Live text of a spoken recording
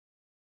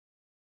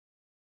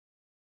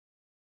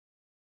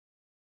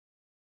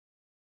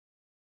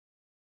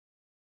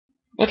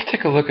Let's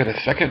take a look at a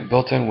second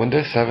built-in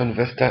Windows 7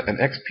 Vista and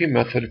XP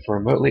method for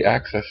remotely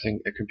accessing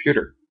a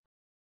computer.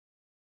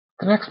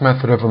 The next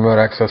method of remote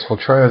access we'll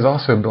try is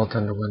also built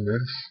into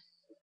Windows.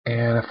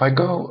 And if I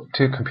go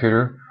to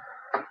computer,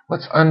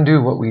 let's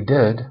undo what we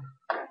did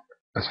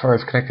as far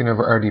as connecting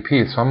over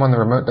RDP. So I'm on the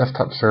remote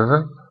desktop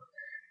server,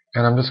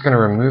 and I'm just going to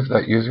remove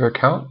that user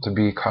account to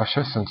be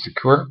cautious and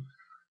secure.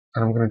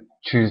 And I'm going to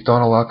choose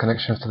Don't Allow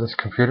Connections to this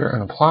computer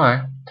and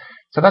apply.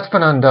 So that's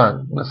been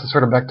undone. This is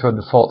sort of back to a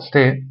default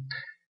state.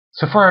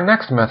 So for our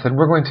next method,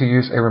 we're going to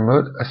use a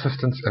remote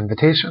assistance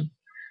invitation.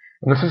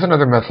 And this is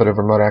another method of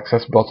remote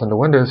access built into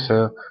Windows,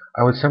 so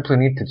I would simply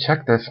need to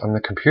check this on the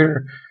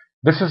computer.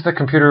 This is the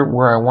computer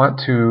where I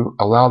want to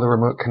allow the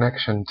remote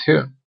connection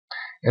to.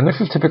 And this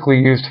is typically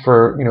used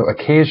for,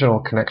 occasional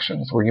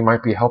connections where you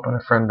might be helping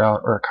a friend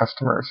out or a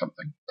customer or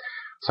something.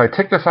 So I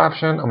tick this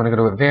option. I'm going to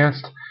go to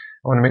Advanced.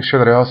 I want to make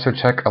sure that I also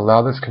check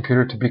Allow this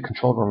computer to be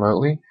controlled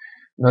remotely.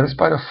 Notice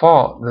by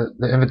default that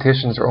the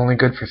invitations are only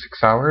good for 6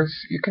 hours.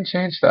 You can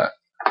change that.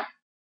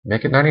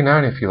 Make it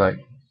 99 if you like.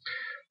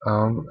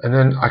 And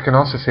then I can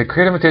also say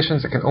create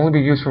invitations that can only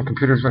be used from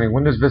computers running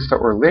Windows Vista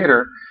or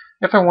later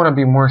if I want to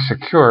be more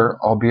secure,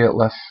 albeit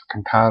less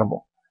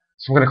compatible.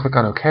 So I'm going to click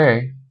on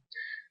OK.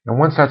 And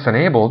once that's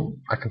enabled,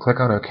 I can click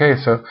on OK.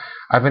 So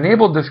I've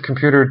enabled this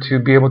computer to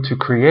be able to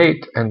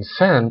create and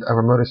send a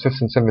remote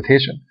assistance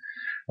invitation.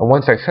 And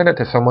once I send it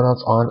to someone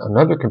else on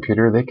another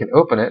computer, they can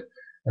open it,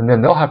 and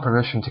then they'll have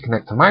permission to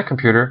connect to my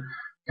computer,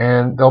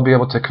 and they'll be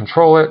able to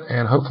control it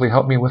and hopefully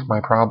help me with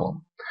my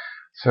problem.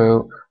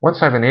 So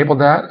once I've enabled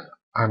that,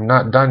 I'm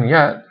not done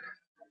yet.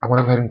 I want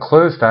to go ahead and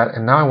close that,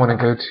 and now I want to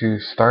go to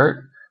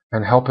Start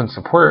and Help and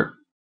Support.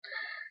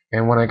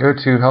 And when I go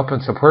to Help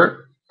and Support,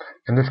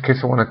 in this case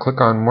I want to click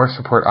on More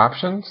Support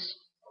Options,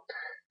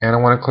 and I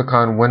want to click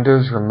on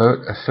Windows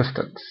Remote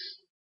Assistance.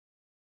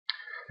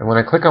 And when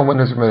I click on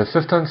Windows Remote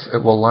Assistance,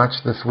 it will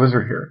launch this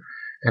wizard here.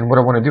 And what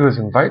I want to do is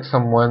invite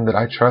someone that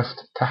I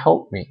trust to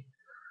help me.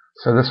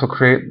 So this will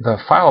create the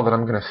file that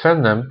I'm going to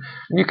send them,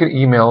 and you can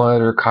email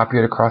it or copy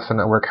it across the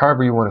network,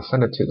 however you want to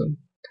send it to them.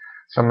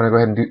 So I'm going to go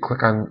ahead and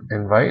click on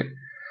Invite,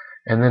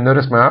 and then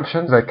notice my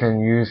options. I can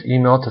use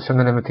email to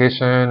send an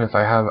invitation if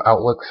I have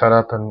Outlook set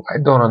up, and I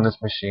don't on this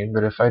machine,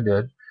 but if I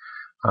did,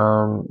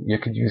 you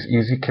could use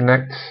Easy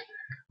Connect.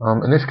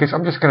 In this case,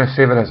 I'm just going to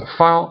save it as a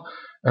file,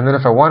 and then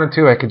if I wanted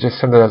to, I could just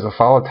send it as a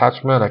file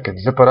attachment. I could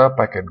zip it up,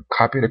 I could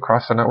copy it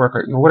across the network,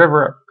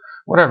 or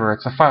whatever.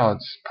 It's a file.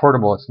 It's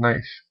portable. It's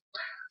nice.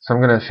 So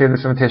I'm going to save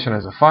this invitation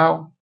as a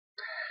file,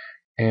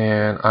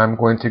 and I'm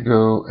going to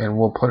go and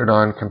we'll put it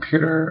on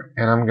computer,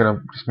 and I'm going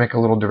to just make a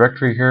little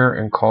directory here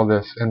and call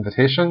this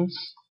invitations.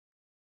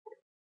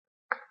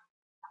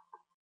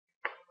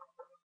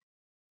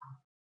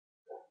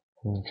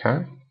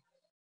 Okay.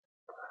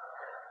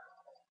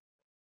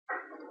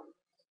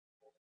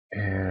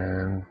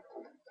 And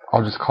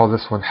I'll just call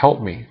this one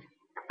Help Me.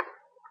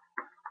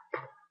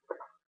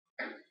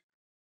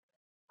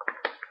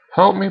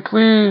 Help me,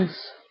 please.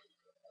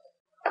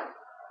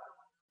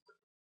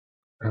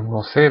 And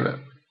we'll save it.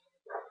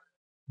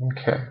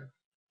 Okay.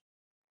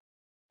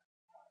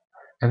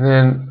 And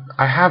then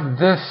I have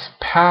this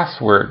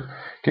password.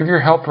 Give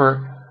your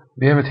helper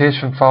the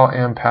invitation file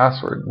and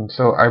password. And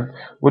so I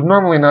would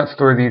normally not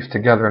store these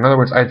together. In other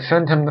words, I'd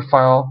send him the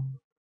file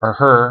or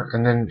her,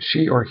 and then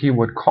she or he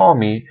would call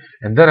me,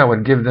 and then I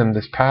would give them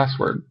this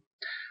password.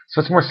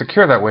 So it's more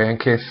secure that way in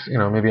case,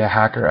 maybe a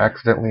hacker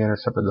accidentally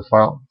intercepted the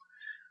file.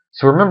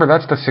 So remember,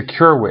 that's the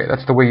secure way.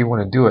 That's the way you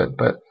want to do it.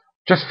 But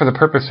just for the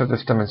purpose of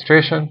this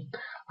demonstration,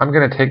 I'm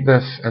going to take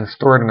this and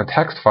store it in a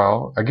text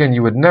file. Again,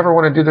 you would never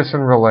want to do this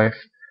in real life.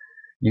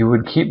 You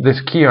would keep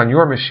this key on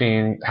your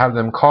machine, have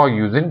them call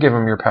you, then give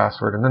them your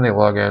password, and then they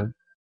log in.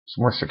 It's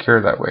more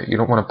secure that way. You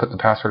don't want to put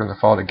the password and the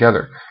file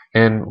together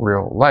in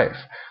real life.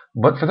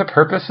 But for the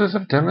purposes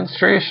of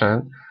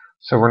demonstration,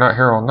 so we're not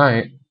here all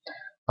night,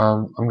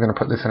 I'm going to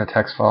put this in a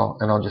text file,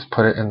 and I'll just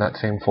put it in that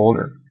same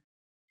folder.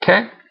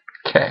 Okay?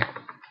 Okay.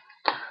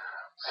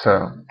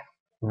 So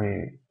let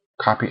me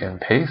copy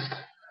and paste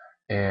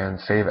and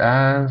save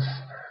as,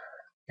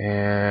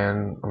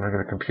 and I'm going to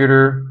go to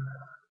computer,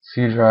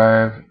 C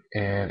drive,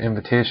 and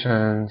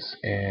invitations,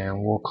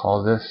 and we'll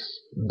call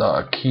this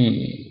the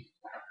key.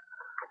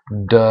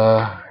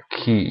 The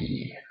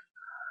key.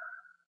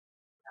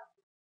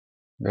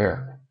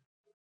 There.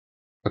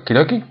 Okie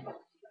dokie.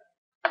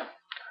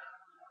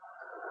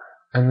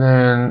 And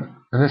then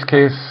in this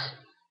case,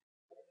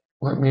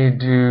 let me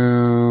just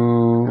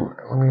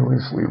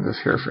leave this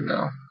here for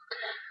now.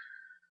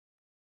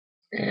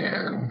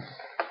 And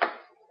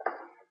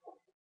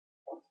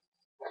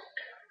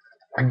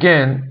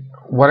again,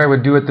 what I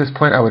would do at this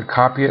point, I would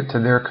copy it to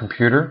their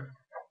computer.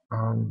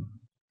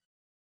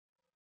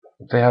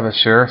 If they have a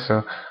share,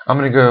 so I'm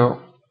going to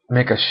go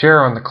make a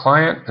share on the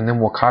client, and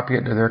then we'll copy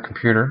it to their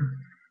computer.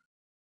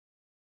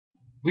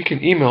 We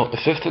can email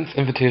assistance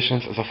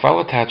invitations as a file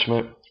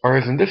attachment, or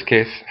as in this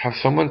case, have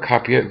someone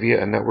copy it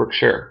via a network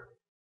share.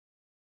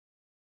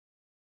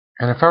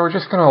 And if I were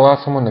just going to allow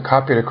someone to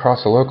copy it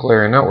across a local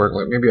area network,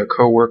 like maybe a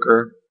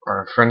coworker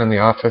or a friend in the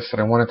office that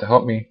I wanted to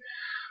help me,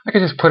 I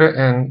could just put it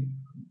in,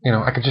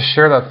 I could just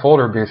share that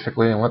folder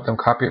basically and let them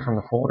copy it from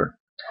the folder.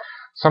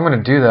 So I'm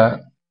going to do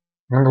that.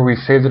 Remember we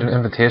saved it in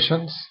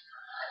invitations.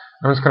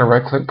 I'm just going to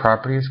right click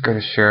properties, go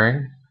to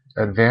sharing,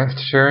 advanced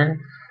sharing,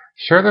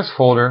 share this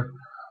folder.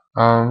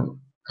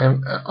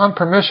 And on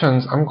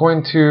permissions, I'm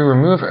going to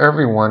remove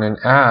everyone and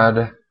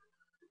add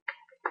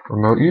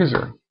remote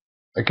user.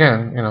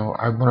 Again,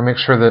 I want to make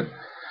sure that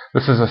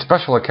this is a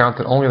special account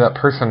that only that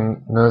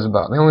person knows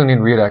about. They only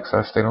need read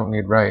access, they don't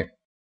need write.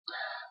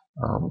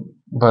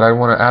 But I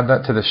want to add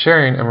that to the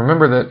sharing, and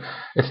remember that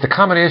it's the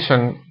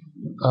combination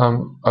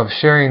of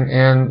sharing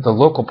and the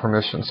local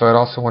permission. So I'd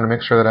also want to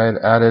make sure that I had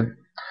added,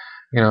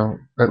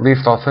 at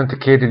least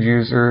authenticated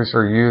users,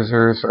 or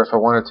if I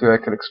wanted to, I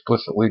could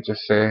explicitly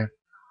just say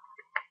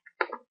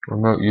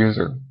remote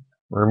user,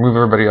 or remove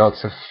everybody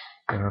else if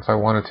I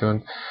wanted to.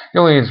 And he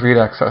only needs read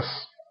access,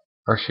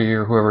 or she,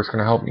 or whoever's going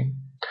to help me.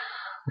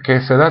 Okay,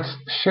 so that's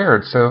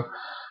shared. So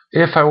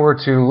if I were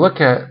to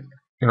look at,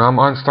 I'm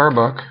on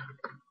Starbuck,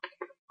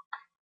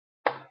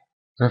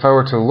 and if I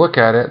were to look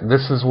at it,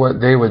 this is what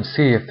they would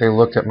see if they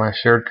looked at my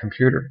shared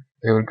computer.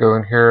 They would go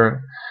in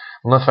here,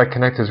 unless I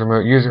connect as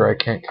remote user, I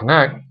can't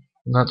connect,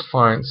 and that's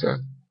fine. So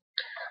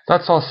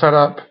that's all set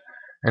up,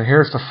 and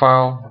here's the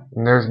file,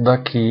 and there's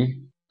the key.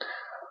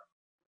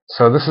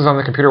 So this is on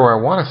the computer where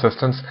I want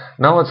assistance.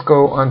 Now let's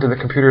go onto the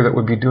computer that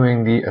would be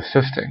doing the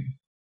assisting.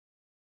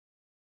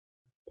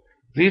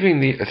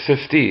 Leaving the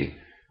assistee,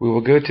 we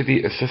will go to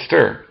the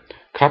assister,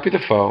 copy the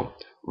file,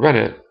 run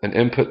it, and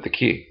input the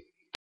key.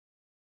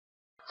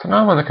 So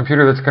now I'm on the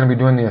computer that's going to be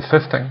doing the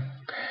assisting.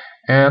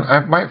 And I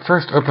might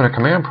first open a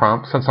command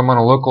prompt since I'm on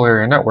a local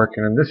area network,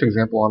 and in this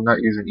example I'm not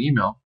using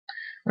email.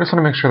 I just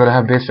want to make sure that I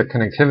have basic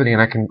connectivity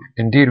and I can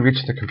indeed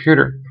reach the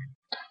computer.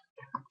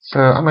 So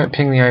I might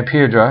ping the IP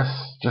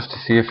address just to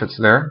see if it's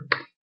there.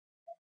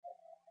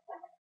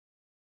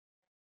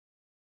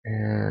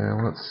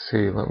 And let's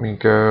see, let me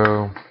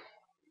go.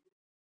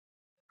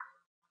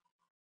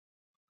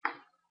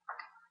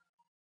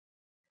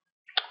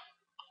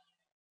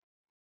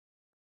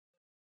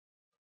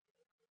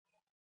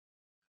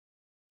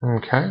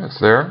 Okay, it's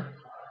there.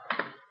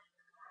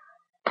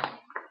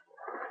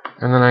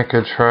 And then I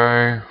could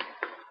try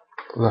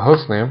the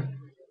host name.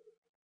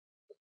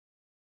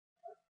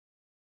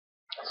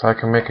 So I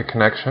can make a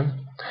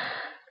connection.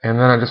 And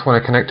then I just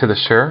want to connect to the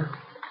share.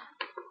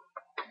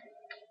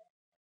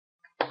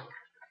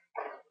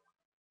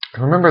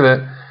 Remember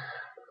that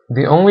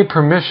the only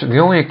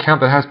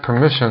account that has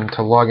permission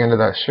to log into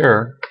that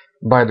share,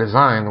 by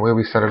design, the way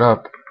we set it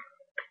up,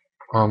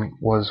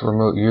 was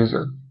remote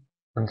user.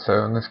 And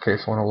so in this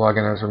case, I want to log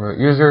in as remote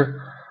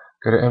user,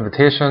 go to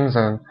invitations,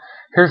 and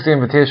here's the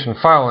invitation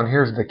file, and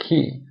here's the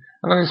key.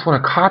 And I just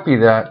want to copy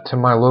that to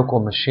my local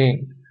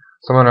machine.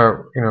 So I'm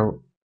going to,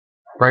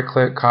 right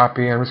click,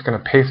 copy, and I'm just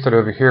going to paste it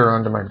over here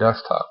onto my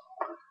desktop.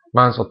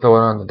 Might as well throw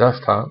it on the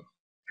desktop.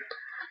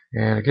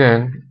 And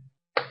again,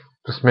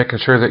 just making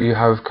sure that you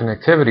have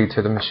connectivity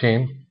to the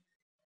machine.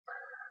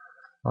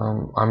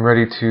 I'm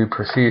ready to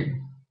proceed.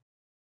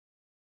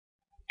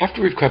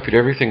 After we've copied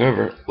everything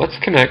over, let's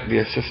connect the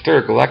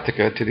Assister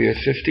Galactica to the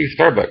Assistee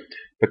Starbuck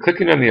by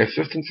clicking on the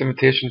Assistance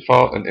Invitation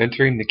file and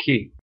entering the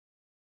key.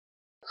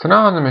 So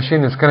now on the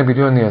machine that's going to be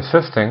doing the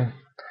assisting,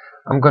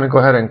 I'm going to go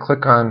ahead and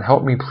click on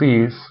Help Me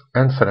Please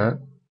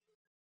Incident.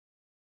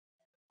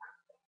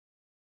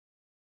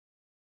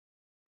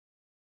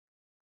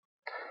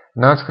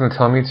 Now it's going to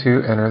tell me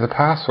to enter the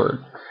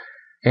password.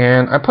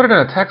 And I put it in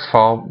a text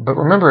file, but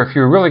remember, if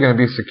you're really going to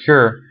be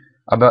secure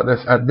about this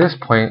at this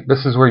point,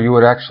 this is where you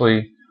would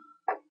actually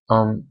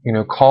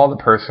call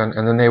the person,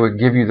 and then they would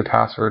give you the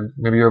password,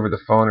 maybe over the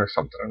phone or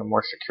something, in a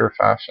more secure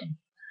fashion.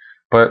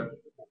 But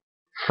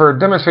for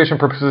demonstration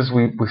purposes,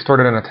 we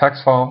stored it in a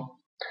text file.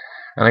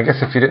 And I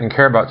guess if you didn't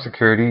care about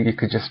security, you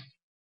could just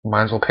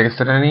might as well paste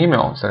it in an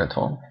email and send it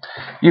to them.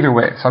 Either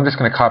way, so I'm just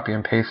going to copy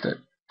and paste it.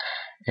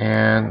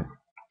 And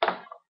go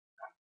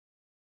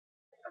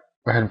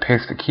ahead and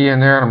paste the key in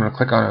there, and I'm going to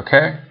click on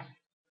OK.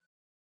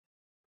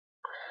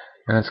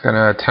 And it's going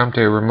to attempt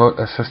a remote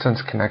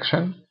assistance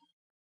connection.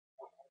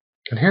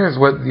 And here's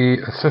what the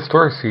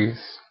assistor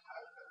sees.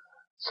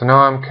 So now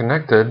I'm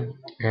connected,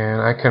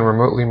 and I can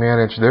remotely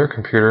manage their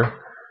computer.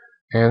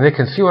 And they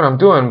can see what I'm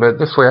doing, but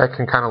this way I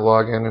can kind of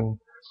log in, and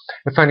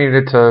if I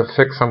needed to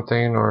fix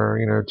something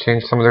or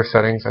change some of their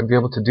settings, I'd be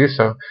able to do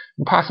so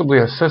and possibly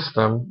assist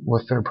them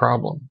with their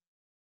problem.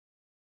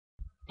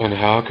 And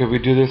how could we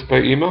do this by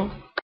email?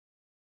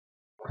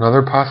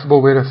 Another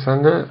possible way to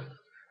send it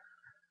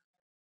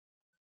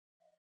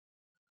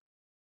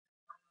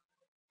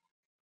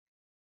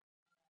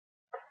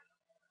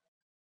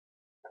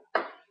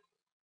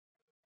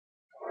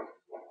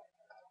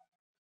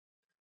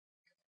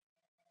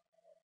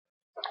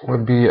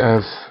would be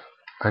as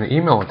an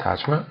email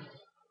attachment.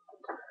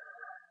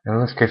 And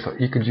in this case,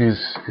 you could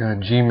use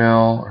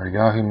Gmail or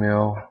Yahoo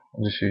Mail.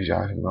 I'll just use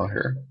Yahoo Mail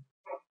here.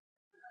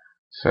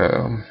 So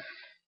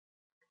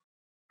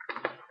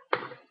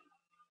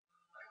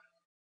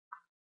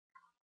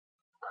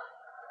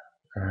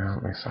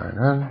let me sign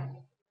in.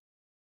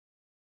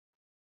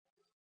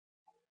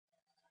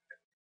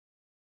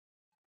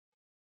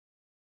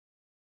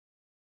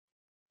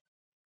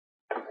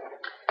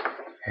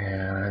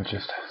 and I'd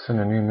just send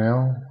an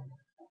email.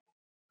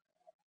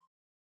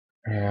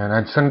 And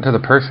I'd send it to the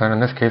person. In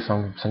this case,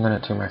 I'm sending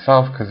it to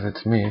myself because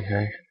it's me,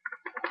 okay?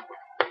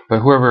 But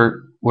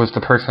whoever was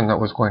the person that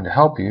was going to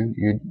help you,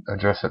 you'd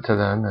address it to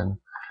them and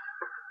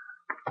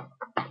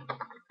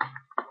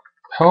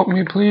help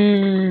me,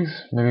 please.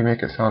 Maybe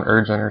make it sound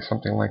urgent or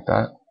something like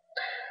that.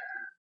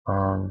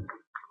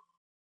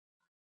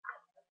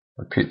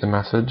 Repeat the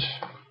message.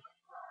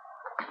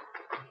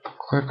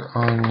 Click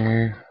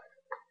on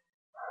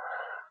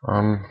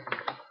the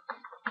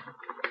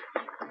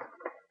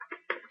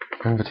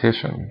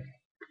invitation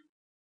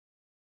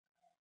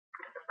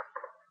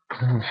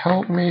and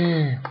help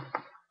me.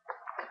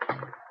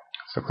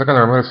 So click on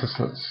the remote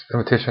assistance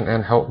invitation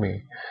and help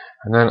me.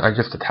 And then I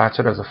just attach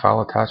it as a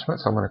file attachment.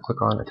 So I'm going to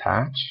click on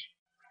attach.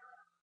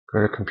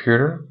 Go to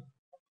computer,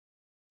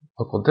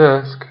 local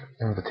disk,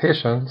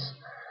 invitations,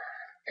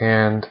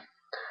 and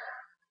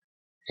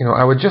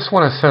I would just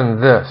want to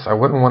send this. I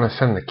wouldn't want to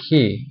send the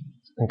key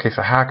in case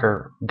a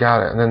hacker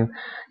got it. And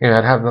then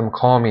I'd have them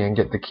call me and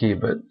get the key.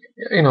 But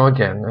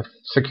again, if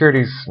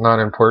security's not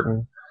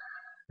important,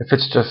 if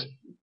it's just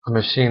a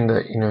machine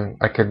that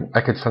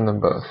I could send them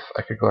both.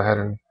 I could go ahead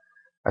and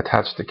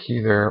attach the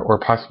key there, or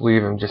possibly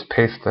even just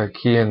paste the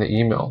key in the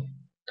email.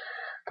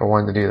 If I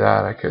wanted to do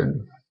that, I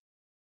could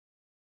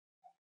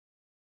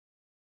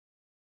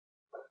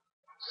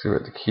see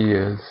what the key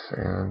is,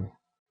 and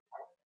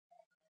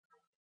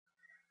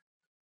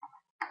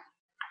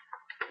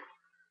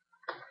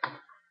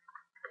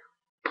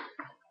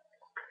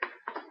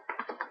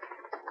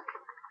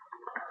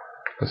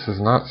this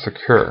is not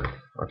secure,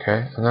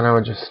 okay? And then I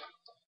would just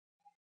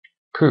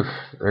poof,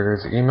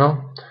 there's the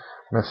email,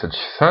 message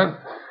sent,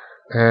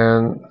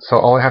 and so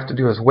all I have to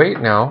do is wait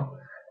now,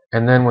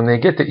 and then when they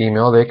get the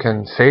email, they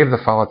can save the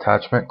file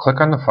attachment, click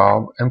on the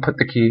file, input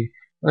the key,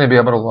 and they'll be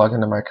able to log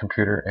into my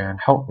computer and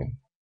help me.